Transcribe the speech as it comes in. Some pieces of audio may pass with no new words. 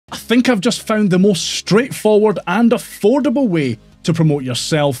think I've just found the most straightforward and affordable way to promote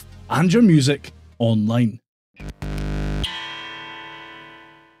yourself and your music online.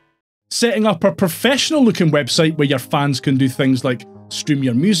 Setting up a professional looking website where your fans can do things like stream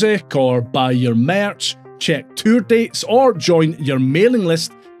your music or buy your merch, check tour dates, or join your mailing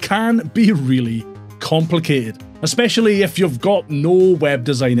list can be really complicated, especially if you've got no web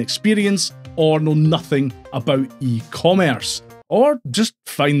design experience or know nothing about e-commerce, or just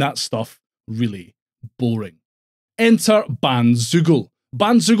find that stuff really boring. Enter Bandzoogle.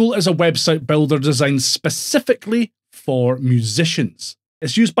 Bandzoogle is a website builder designed specifically for musicians.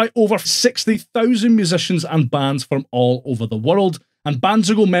 It's used by over 60,000 musicians and bands from all over the world, and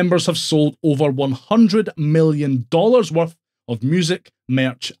Bandzoogle members have sold over $100 million worth of music,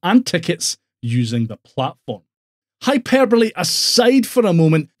 merch, and tickets using the platform. Hyperbole aside for a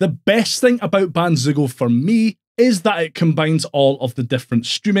moment, the best thing about Bandzoogle for me is that it combines all of the different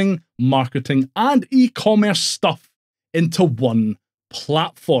streaming, marketing, and e-commerce stuff into one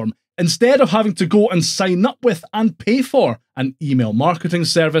platform, instead of having to go and sign up with and pay for an email marketing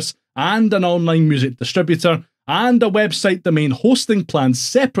service and an online music distributor and a website domain hosting plan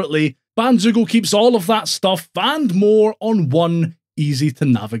separately. Bandzoogle keeps all of that stuff and more on one easy to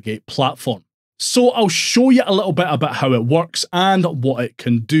navigate platform. So I'll show you a little bit about how it works and what it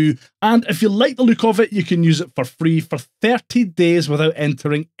can do, and if you like the look of it, you can use it for free for 30 days without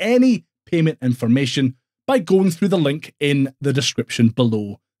entering any payment information by going through the link in the description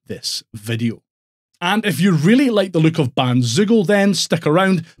below this video. And if you really like the look of Bandzoogle, then stick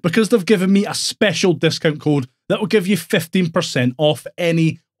around because they've given me a special discount code that will give you 15% off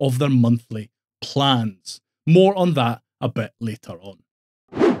any of their monthly plans. More on that a bit later on.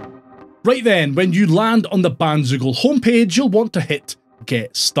 Right then, when you land on the Bandzoogle homepage, you'll want to hit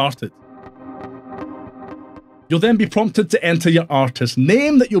Get Started. You'll then be prompted to enter your artist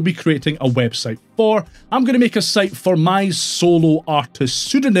name that you'll be creating a website for. I'm going to make a site for my solo artist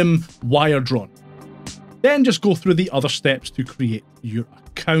pseudonym, Wiredrawn. Then just go through the other steps to create your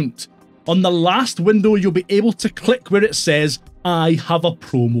account. On the last window, you'll be able to click where it says, I have a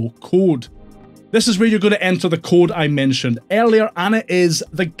promo code. This is where you're going to enter the code I mentioned earlier, and it is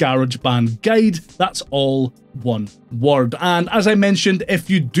the GarageBand guide. That's all one word. And as I mentioned, if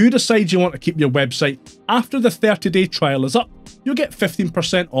you do decide you want to keep your website after the 30-day trial is up, you'll get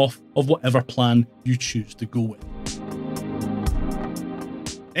 15% off of whatever plan you choose to go with.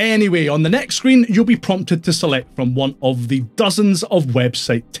 Anyway, on the next screen, you'll be prompted to select from one of the dozens of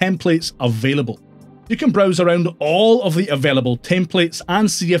website templates available. You can browse around all of the available templates and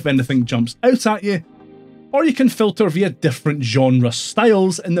see if anything jumps out at you, or you can filter via different genre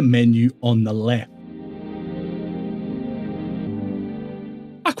styles in the menu on the left.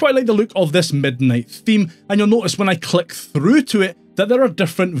 I quite like the look of this midnight theme, and you'll notice when I click through to it that there are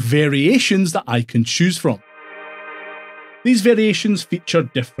different variations that I can choose from. These variations feature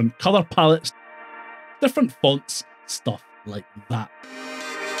different colour palettes, different fonts, stuff like that.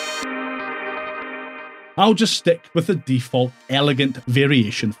 I'll just stick with the default elegant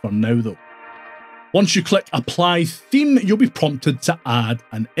variation for now though. Once you click Apply Theme, you'll be prompted to add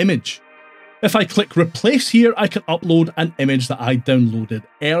an image. If I click Replace here, I can upload an image that I downloaded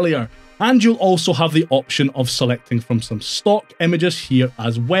earlier. And you'll also have the option of selecting from some stock images here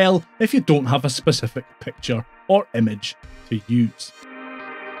as well if you don't have a specific picture or image to use.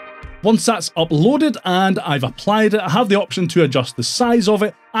 Once that's uploaded and I've applied it, I have the option to adjust the size of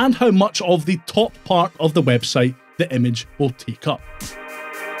it and how much of the top part of the website the image will take up.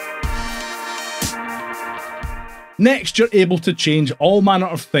 Next, you're able to change all manner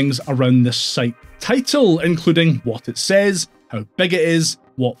of things around the site title, including what it says, how big it is,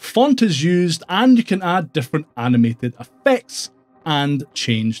 what font is used, and you can add different animated effects and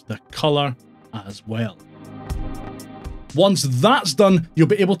change the colour as well. Once that's done, you'll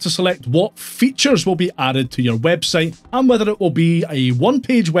be able to select what features will be added to your website and whether it will be a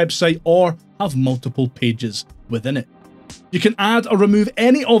one-page website or have multiple pages within it. You can add or remove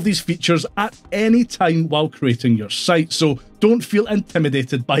any of these features at any time while creating your site, so don't feel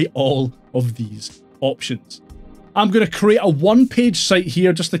intimidated by all of these options. I'm going to create a one-page site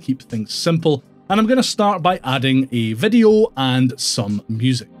here just to keep things simple, and I'm going to start by adding a video and some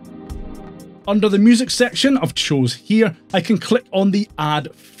music. Under the music section I've chose here, I can click on the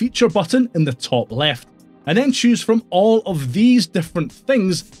Add Feature button in the top left, and then choose from all of these different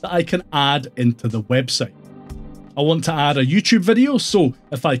things that I can add into the website. I want to add a YouTube video, so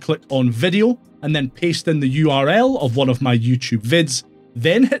if I click on Video and then paste in the URL of one of my YouTube vids,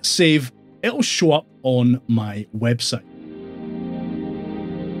 then hit Save, it'll show up on my website.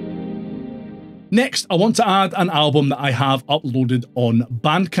 Next, I want to add an album that I have uploaded on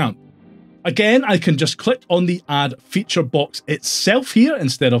Bandcamp. Again, I can just click on the add feature box itself here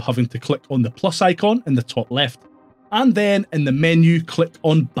instead of having to click on the plus icon in the top left. And then in the menu, click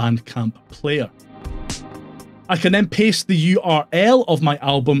on Bandcamp Player. I can then paste the URL of my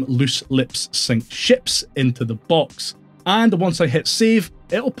album Loose Lips Sink Ships into the box. And once I hit save,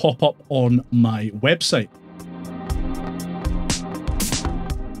 it'll pop up on my website.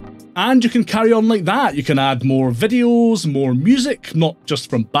 And you can carry on like that. You can add more videos, more music, not just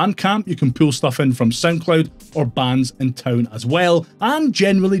from Bandcamp. You can pull stuff in from SoundCloud or bands in town as well, and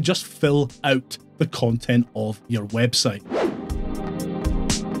generally just fill out the content of your website.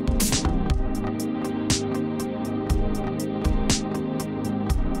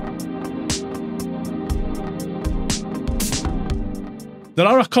 There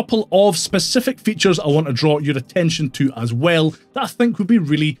are a couple of specific features I want to draw your attention to as well that I think would be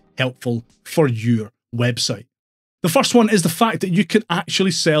really helpful for your website. The first one is the fact that you can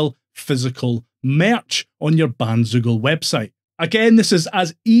actually sell physical merch on your Bandzoogle website. Again, this is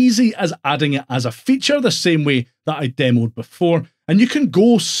as easy as adding it as a feature, the same way that I demoed before, and you can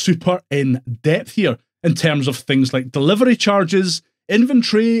go super in depth here in terms of things like delivery charges,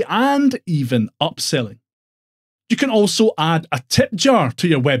 inventory, and even upselling. You can also add a tip jar to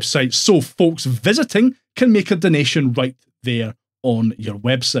your website so folks visiting can make a donation right there on your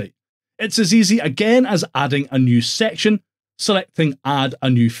website. It's as easy again as adding a new section, selecting add a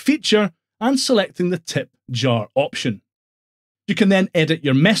new feature, and selecting the tip jar option. You can then edit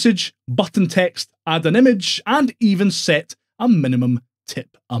your message, button text, add an image, and even set a minimum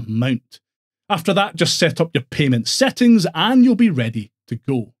tip amount. After that, just set up your payment settings and you'll be ready to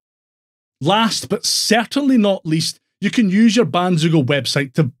go. Last but certainly not least, you can use your Bandzoogle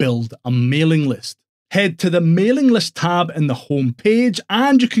website to build a mailing list. Head to the mailing list tab in the home page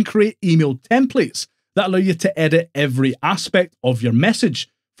and you can create email templates that allow you to edit every aspect of your message,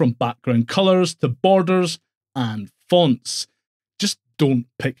 from background colours to borders and fonts. Just don't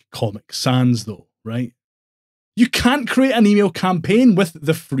pick Comic Sans though, right? You can't create an email campaign with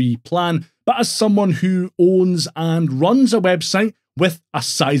the free plan, but as someone who owns and runs a website with a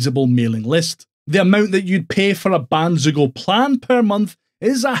sizable mailing list, the amount that you'd pay for a Bandzoogle plan per month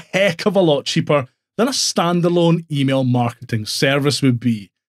is a heck of a lot cheaper than a standalone email marketing service would be.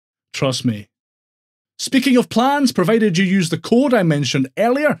 Trust me. Speaking of plans, provided you use the code I mentioned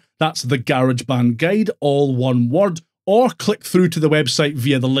earlier, that's the GarageBand Guide, all one word, or click through to the website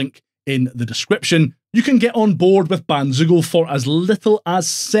via the link in the description, you can get on board with Bandzoogle for as little as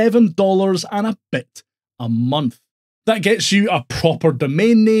 $7 and a bit a month. That gets you a proper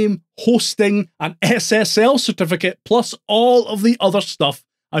domain name, hosting, an SSL certificate, plus all of the other stuff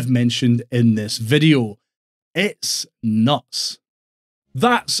I've mentioned in this video. It's nuts.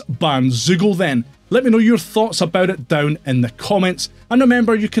 That's Bandzoogle then. Let me know your thoughts about it down in the comments, and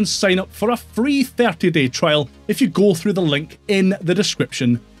remember you can sign up for a free 30-day trial if you go through the link in the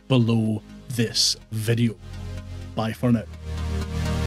description below this video. Bye for now.